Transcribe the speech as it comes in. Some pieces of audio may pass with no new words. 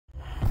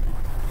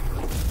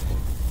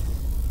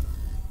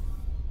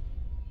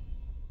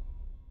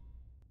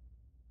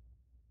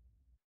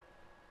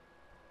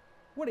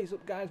What is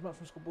up, guys? Matt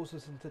from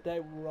Cannibalistic, and today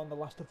we're on The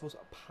Last of Us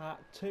Part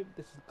 2.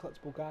 This is the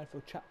collectible guide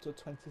for chapter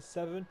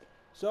 27.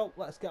 So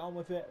let's get on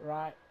with it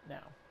right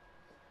now.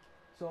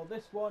 So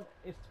this one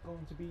is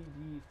going to be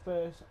the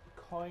first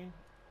coin.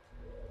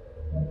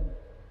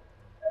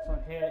 So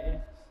here it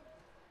is,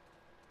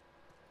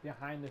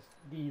 behind this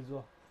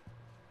diesel.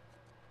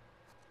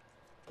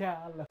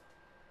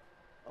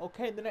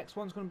 Okay, the next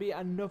one's going to be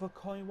another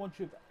coin. Once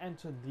you've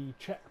entered the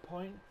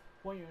checkpoint,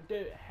 what you're going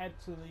to do, head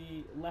to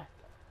the left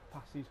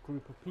past these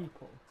group of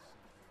people.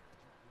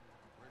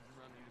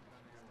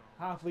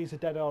 Half of these are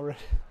dead already.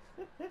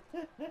 Are you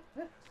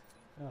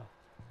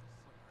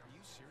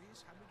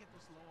serious? How do we get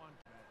this low on?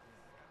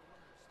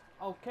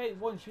 Okay,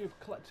 once you've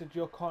collected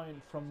your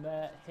coin from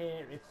there,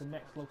 here is the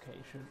next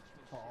location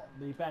for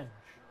the bench.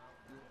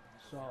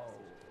 So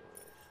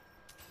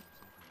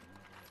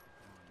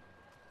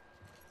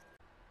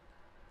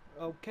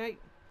okay,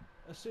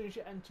 as soon as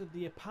you enter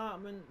the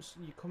apartments,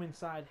 you come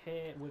inside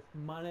here with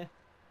money,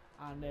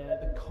 and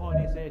the coin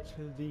is here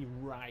to the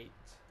right.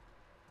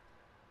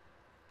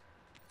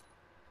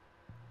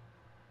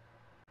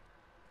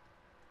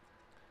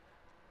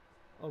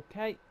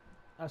 Okay,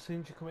 as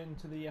soon as you come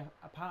into the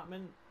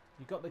apartment,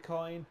 you got the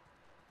coin,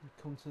 you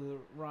come to the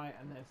right,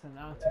 and there's an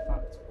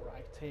artifact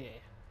right here.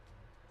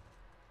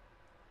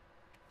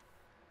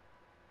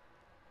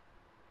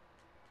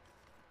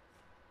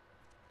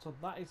 So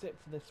that is it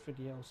for this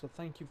video, so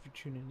thank you for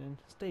tuning in.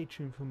 Stay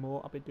tuned for more.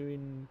 I'll be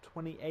doing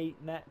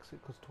 28 next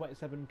because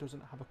 27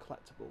 doesn't have a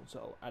collectible,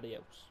 so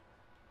adios.